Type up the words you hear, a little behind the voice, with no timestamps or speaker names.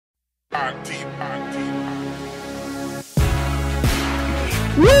Woo!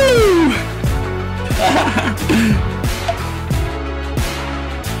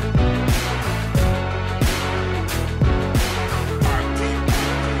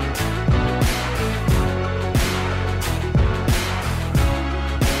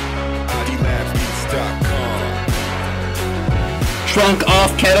 Drunk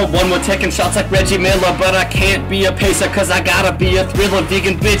off kettle, one more taking shots like Reggie Miller. But I can't be a pacer cause I gotta be a thriller.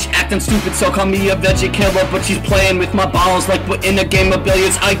 Vegan bitch acting stupid, so call me a veggie killer. But she's playing with my balls like we're in a game of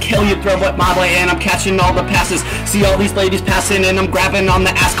billiards. I kill you, throw it my way and I'm catching all the passes. See all these ladies passing and I'm grabbing on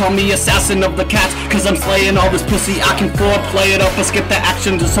the ass. Call me assassin of the cats cause I'm slaying all this pussy. I can foreplay it up or skip the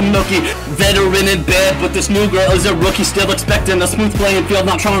action to some nookie. Veteran in bed, but this new girl is a rookie. Still expecting a smooth playing field,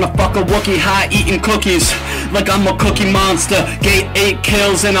 not trying to fuck a Wookie. High eating cookies like I'm a cookie monster. 8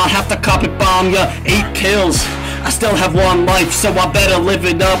 kills and I'll have to copy bomb ya. 8 kills, I still have one life, so I better live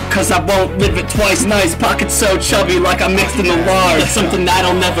it up, cause I won't live it twice. Nice pockets so chubby like I mixed in the lard. It's something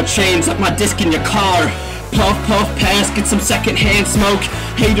that'll never change, like my disc in your car. Puff, puff, pass, get some secondhand smoke.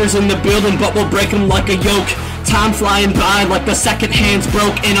 Haters in the building, but we'll break them like a yoke. Time flying by like the second hand's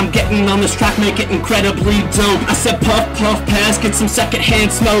broke. And I'm getting on this track, make it incredibly dope. I said puff, puff, pass, get some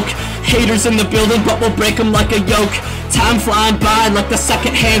secondhand smoke. Haters in the building, but we'll break them like a yoke. Time flying by like the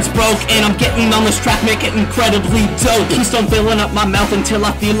second hand's broke. And I'm getting on this track, make it incredibly dope. Keystone filling up my mouth until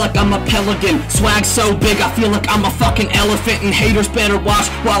I feel like I'm a pelican. Swag so big, I feel like I'm a fucking elephant. And haters better watch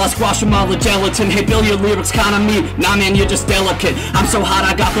while I squash them all the gelatin. Hey, Bill, your lyrics kinda me. Nah, man, you're just delicate. I'm so hot,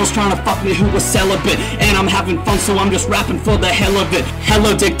 I got girls trying to fuck me who was celibate. And I'm having fun, so I'm just rapping for the hell of it.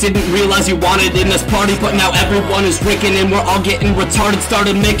 Hello, Dick, didn't realize you wanted in this party, but now everyone is drinking and we're all getting retarded.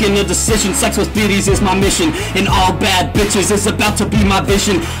 Started making a decision, sex with biddies is my mission. And all bad bitches is about to be my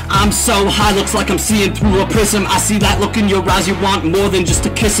vision. I'm so high, looks like I'm seeing through a prism. I see that look in your eyes, you want more than just to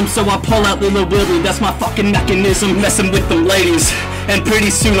kiss him. So I pull out Lil Willie, that's my fucking mechanism. Messing with them ladies, and pretty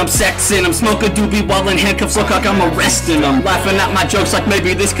soon I'm sexing. I'm smoking doobie while in handcuffs, look like I'm arresting them. Laughing at my jokes like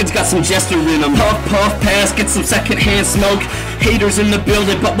maybe this kid's got some jester in him. Puff, puff, pass, get some secondhand smoke. Haters in the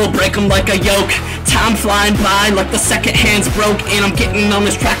building, but we'll break them like a yoke. Time flying by like the second hand's broke. And I'm getting on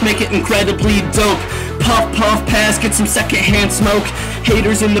this track, make it incredibly dope. Puff, puff, pass, get some secondhand smoke.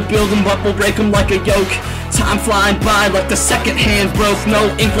 Haters in the building, but we'll break them like a yoke. Time flying by like the second hand broke. No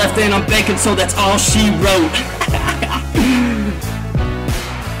ink left and I'm banking, so that's all she wrote.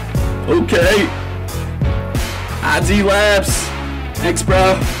 Okay. ID Labs. Thanks,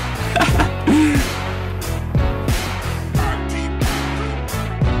 bro.